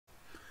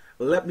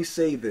Let me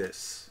say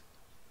this.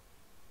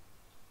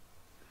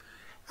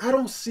 I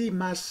don't see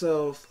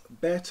myself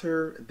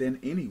better than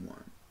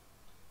anyone.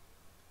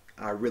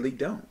 I really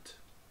don't.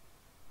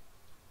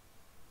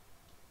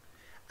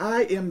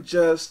 I am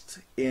just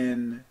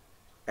an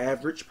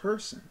average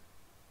person,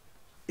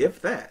 if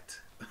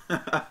that.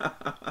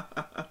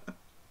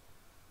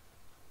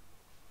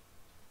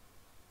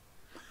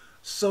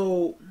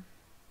 So,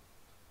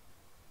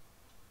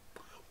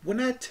 when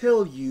I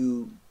tell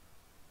you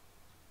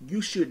you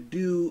should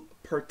do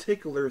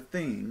particular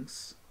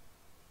things,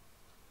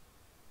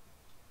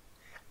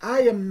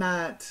 I am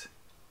not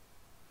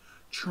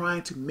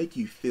trying to make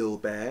you feel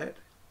bad.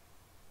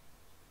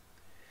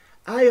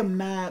 I am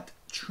not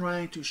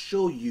trying to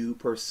show you,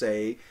 per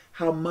se,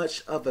 how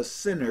much of a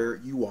sinner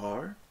you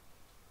are.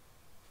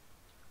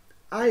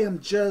 I am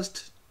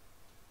just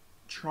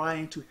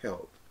trying to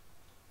help.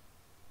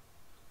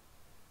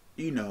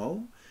 You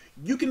know,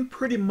 you can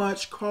pretty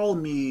much call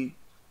me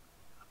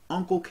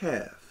Uncle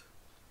Kev.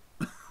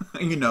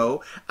 You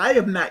know, I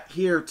am not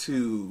here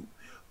to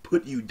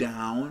put you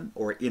down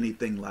or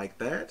anything like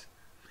that.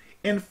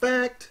 In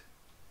fact,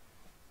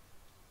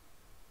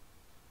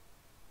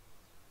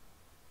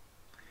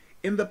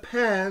 in the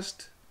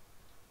past,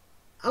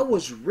 I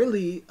was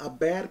really a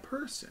bad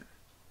person.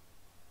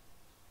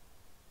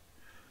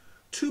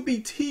 To be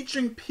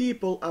teaching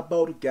people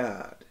about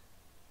God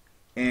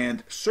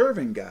and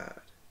serving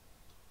God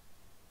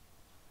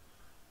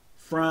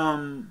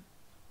from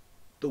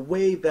the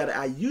way that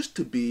I used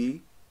to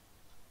be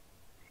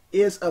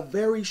is a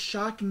very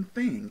shocking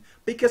thing,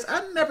 because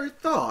I never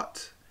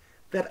thought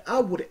that I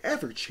would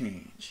ever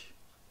change.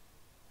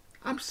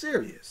 I'm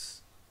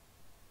serious.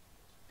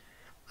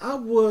 I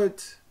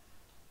would,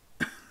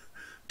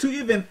 to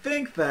even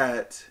think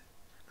that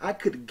I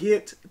could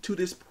get to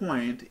this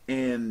point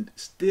and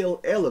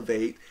still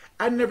elevate,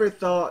 I never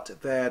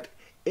thought that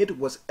it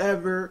was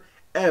ever,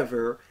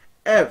 ever,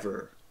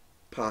 ever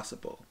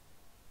possible.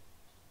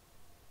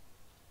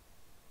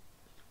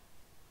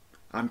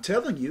 I'm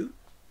telling you,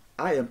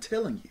 I am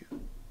telling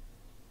you.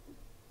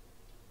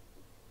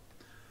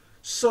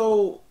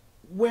 So,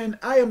 when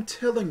I am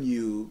telling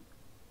you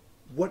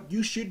what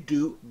you should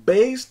do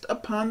based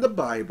upon the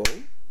Bible,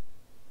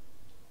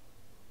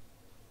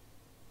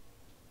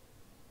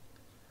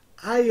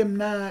 I am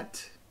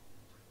not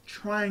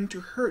trying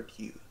to hurt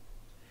you.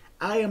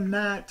 I am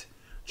not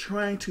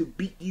trying to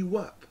beat you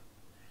up.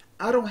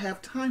 I don't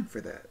have time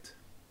for that.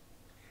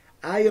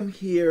 I am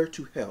here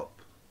to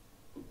help.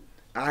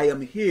 I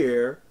am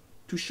here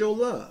to show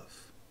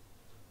love.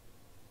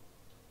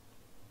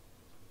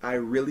 I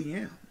really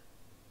am.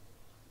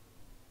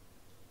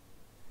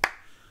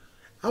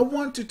 I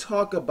want to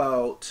talk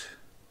about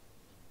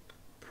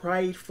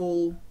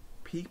prideful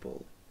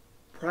people.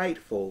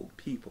 Prideful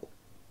people.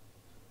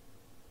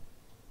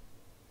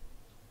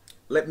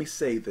 Let me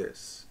say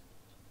this.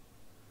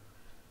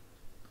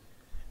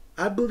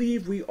 I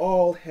believe we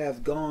all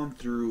have gone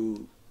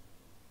through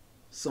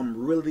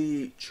some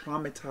really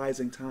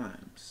traumatizing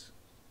times.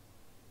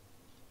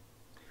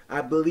 I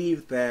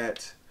believe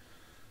that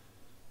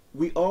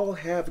we all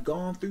have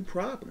gone through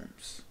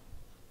problems.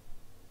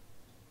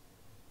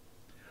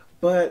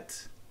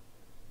 But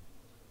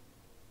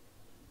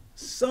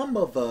some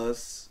of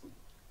us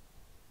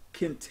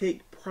can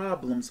take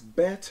problems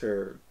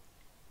better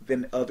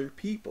than other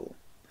people.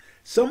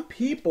 Some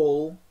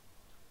people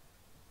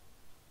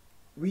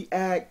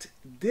react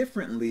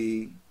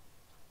differently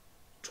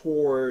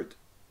toward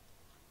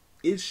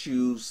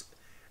issues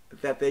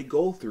that they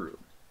go through.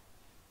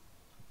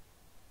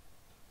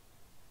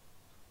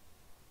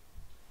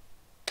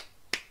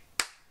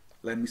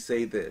 Let me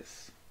say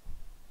this.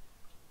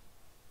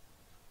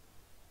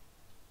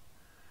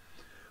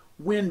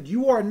 When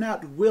you are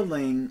not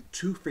willing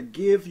to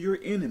forgive your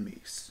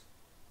enemies,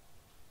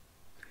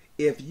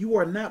 if you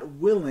are not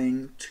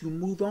willing to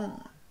move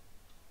on,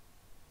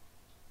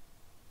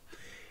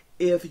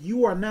 if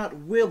you are not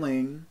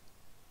willing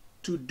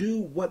to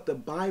do what the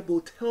Bible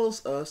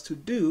tells us to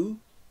do,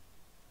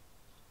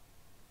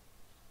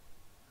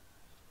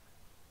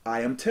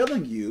 I am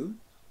telling you,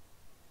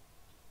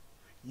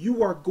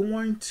 you are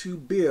going to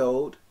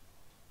build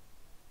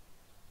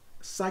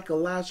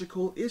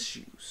psychological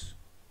issues.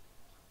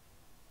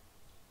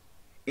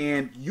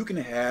 And you can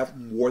have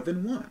more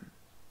than one.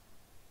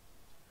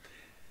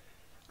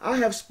 I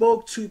have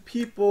spoke to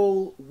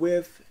people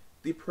with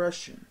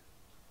depression.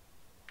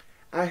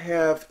 I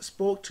have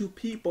spoke to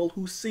people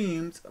who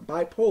seemed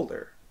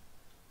bipolar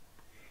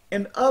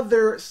and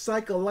other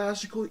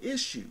psychological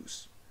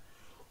issues.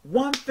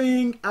 One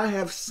thing I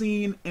have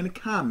seen in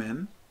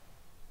common,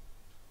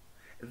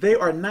 they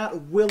are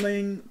not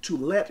willing to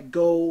let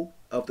go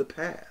of the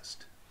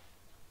past.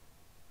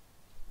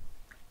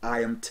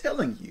 I am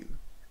telling you,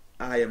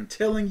 I am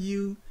telling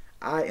you,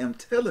 I am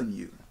telling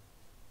you.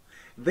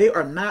 They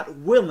are not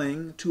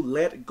willing to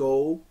let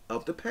go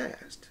of the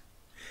past.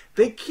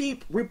 They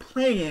keep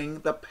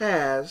replaying the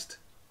past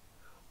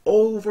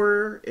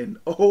over and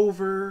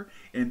over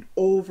and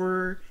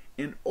over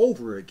and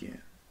over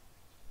again.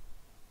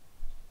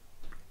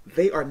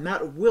 they are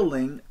not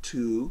willing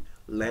to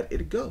let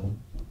it go.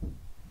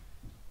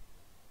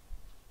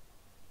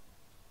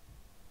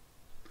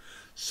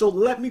 So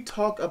let me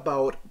talk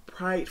about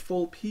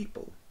prideful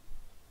people.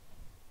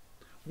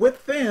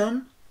 With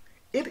them,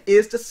 it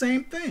is the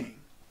same thing.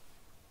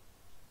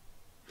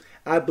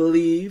 I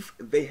believe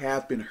they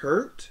have been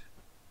hurt,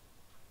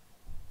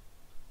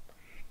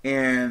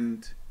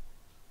 and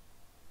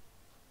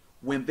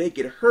when they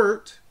get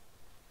hurt,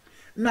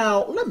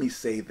 now let me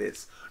say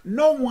this,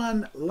 no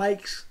one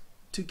likes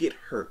to get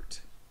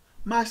hurt.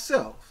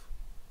 Myself,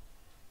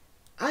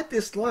 I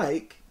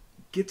dislike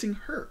getting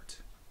hurt.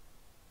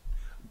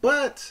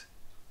 But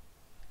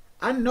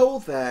I know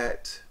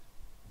that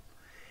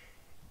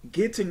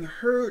getting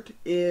hurt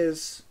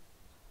is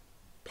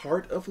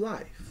part of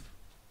life.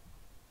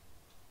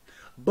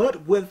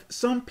 But with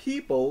some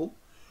people,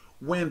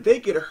 when they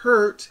get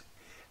hurt,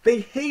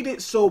 they hate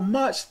it so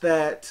much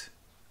that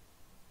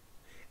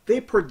they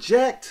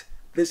project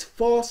this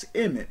false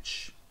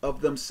image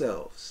of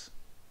themselves,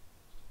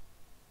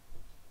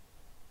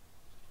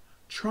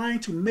 trying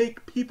to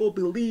make people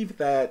believe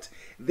that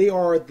they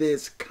are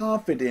this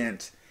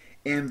confident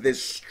and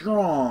this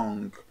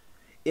strong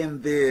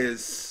and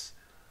this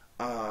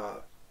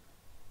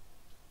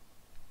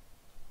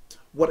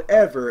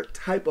whatever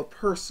type of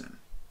person.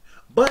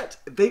 But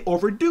they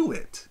overdo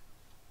it.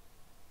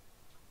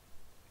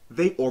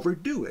 They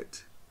overdo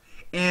it.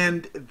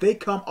 And they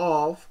come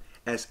off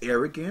as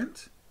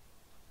arrogant,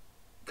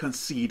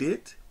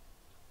 conceited,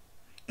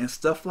 and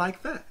stuff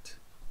like that.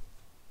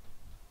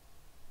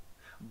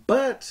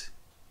 But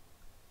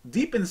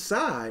deep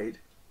inside,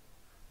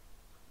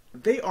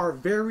 they are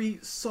very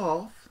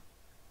soft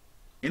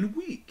and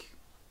weak.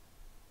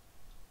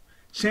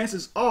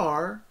 Chances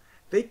are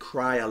they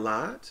cry a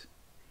lot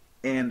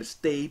and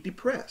stay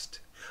depressed.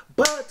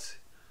 But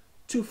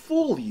to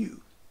fool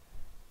you,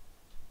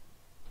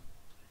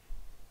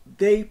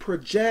 they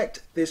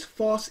project this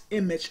false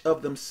image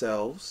of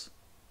themselves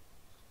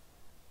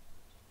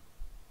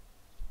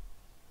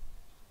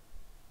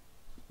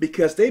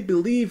because they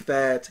believe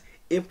that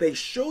if they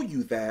show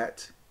you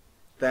that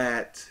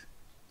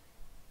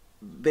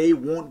they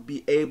won't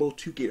be able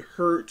to get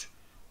hurt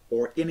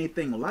or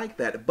anything like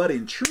that. But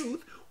in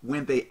truth,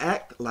 when they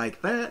act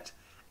like that,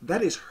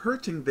 that is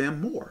hurting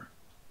them more.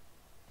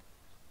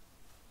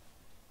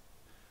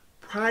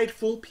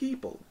 Prideful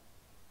people.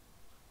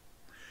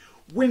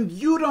 When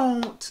you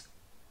don't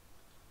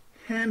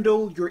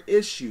handle your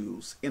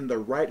issues in the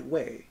right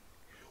way,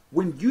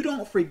 when you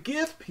don't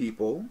forgive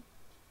people,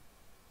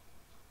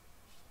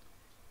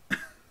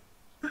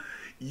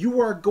 you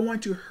are going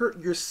to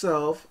hurt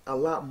yourself a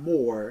lot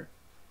more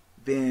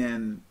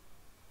than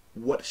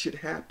what should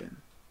happen.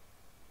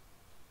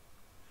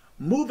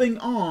 Moving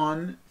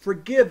on,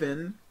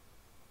 forgiven,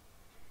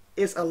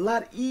 is a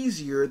lot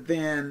easier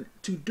than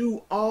to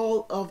do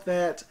all of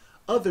that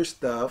other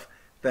stuff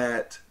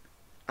that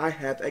I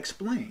have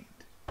explained.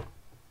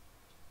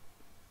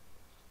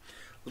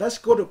 Let's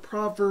go to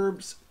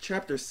Proverbs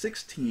chapter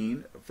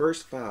 16,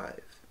 verse 5.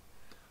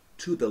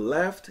 To the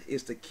left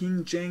is the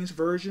King James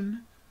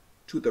Version.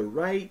 To the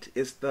right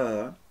is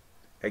the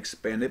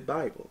Expanded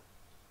Bible.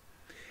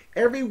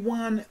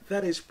 Everyone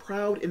that is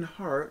proud in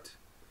heart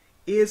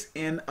is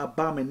an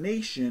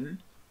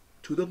abomination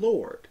to the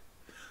Lord.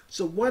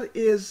 So what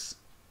is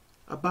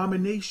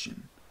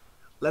abomination?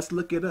 Let's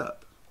look it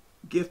up.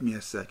 Give me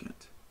a second.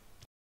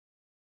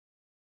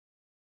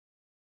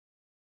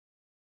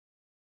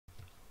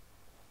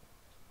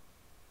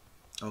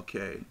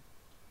 Okay.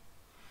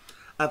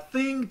 A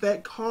thing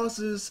that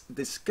causes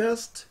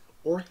disgust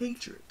or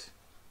hatred.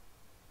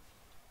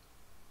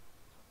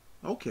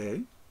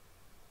 Okay.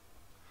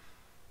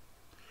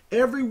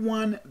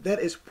 Everyone that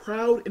is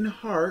proud in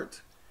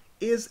heart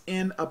is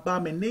an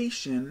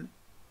abomination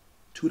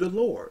to the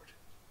Lord.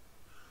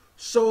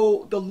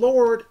 So the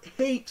Lord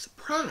hates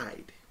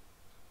pride.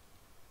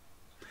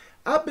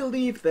 I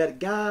believe that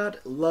God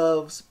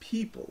loves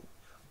people,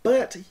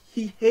 but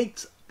he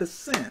hates the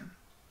sin.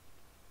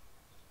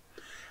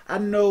 I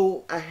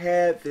know I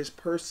had this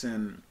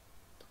person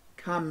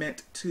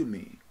comment to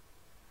me,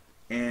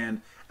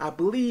 and I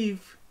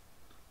believe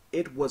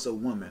it was a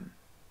woman.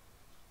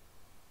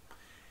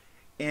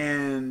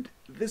 And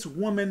this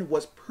woman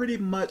was pretty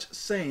much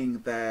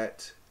saying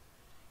that,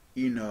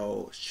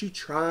 she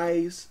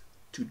tries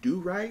to do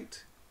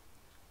right,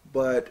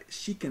 but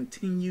she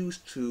continues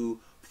to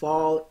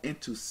fall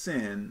into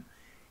sin.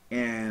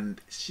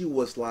 And she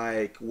was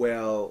like,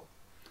 well,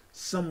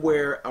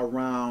 somewhere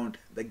around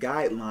the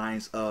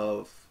guidelines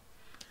of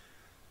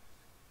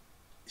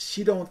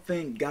she don't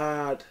think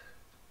God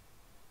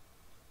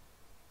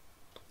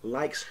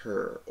likes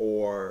her,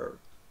 or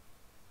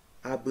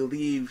I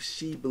believe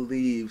she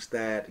believes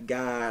that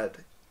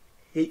God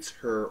hates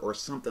her or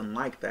something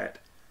like that.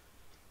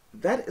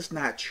 That is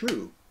not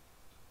true.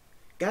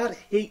 God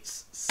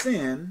hates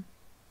sin,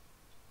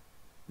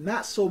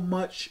 not so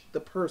much the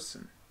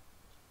person.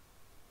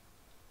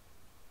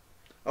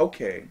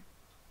 Okay.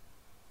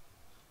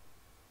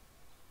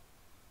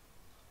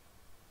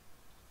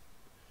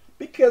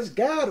 Because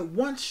God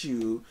wants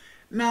you.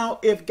 Now,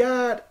 if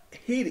God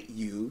hated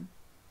you,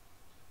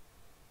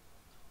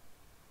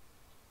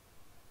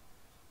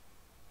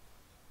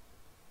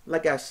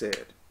 like I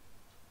said,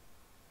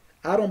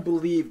 I don't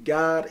believe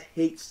God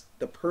hates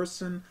the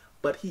person,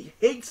 but he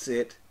hates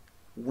it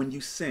when you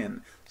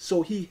sin.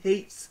 So he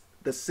hates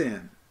the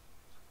sin.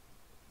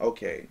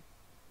 Okay.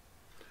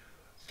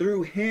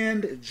 Through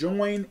hand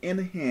joined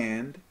in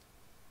hand,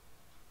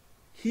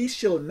 he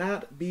shall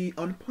not be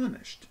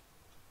unpunished.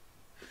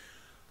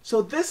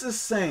 So this is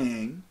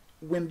saying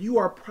when you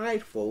are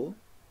prideful,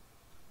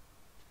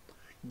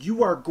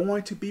 you are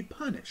going to be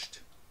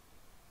punished.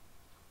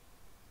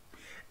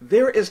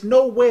 There is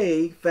no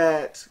way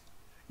that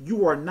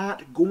you are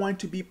not going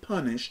to be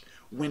punished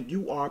when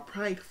you are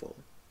prideful.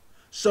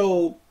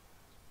 So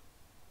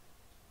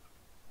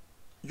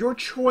your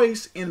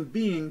choice in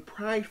being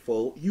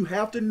prideful, you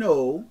have to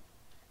know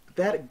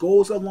that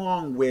goes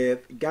along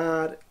with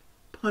God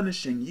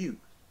punishing you.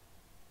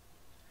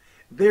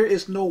 There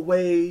is no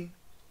way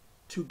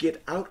to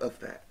get out of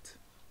that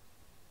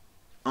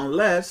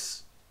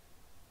unless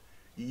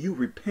you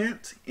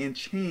repent and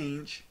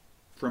change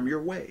from your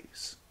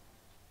ways.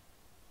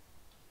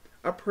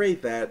 I pray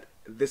that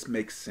this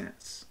makes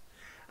sense.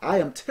 I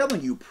am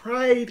telling you,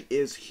 pride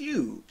is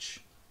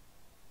huge.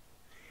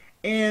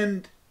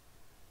 And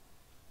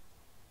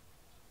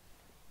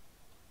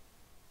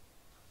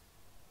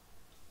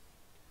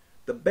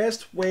the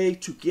best way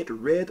to get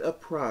rid of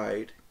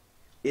pride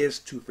is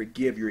to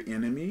forgive your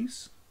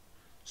enemies.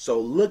 So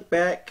look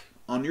back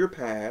on your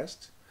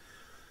past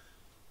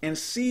and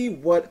see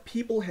what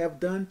people have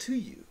done to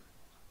you.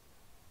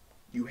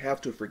 You have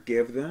to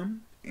forgive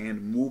them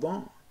and move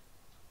on.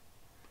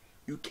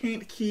 You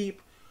can't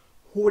keep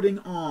holding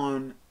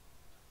on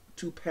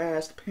to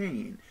past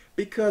pain,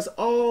 because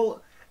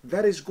all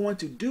that is going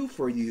to do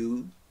for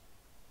you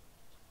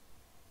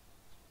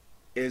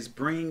is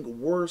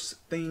bring worse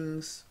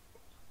things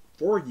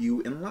for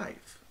you in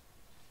life.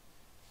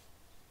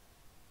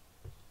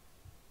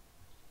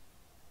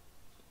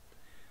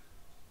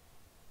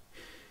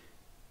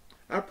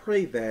 I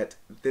pray that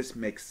this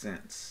makes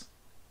sense.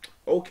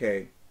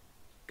 Okay,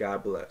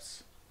 God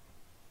bless.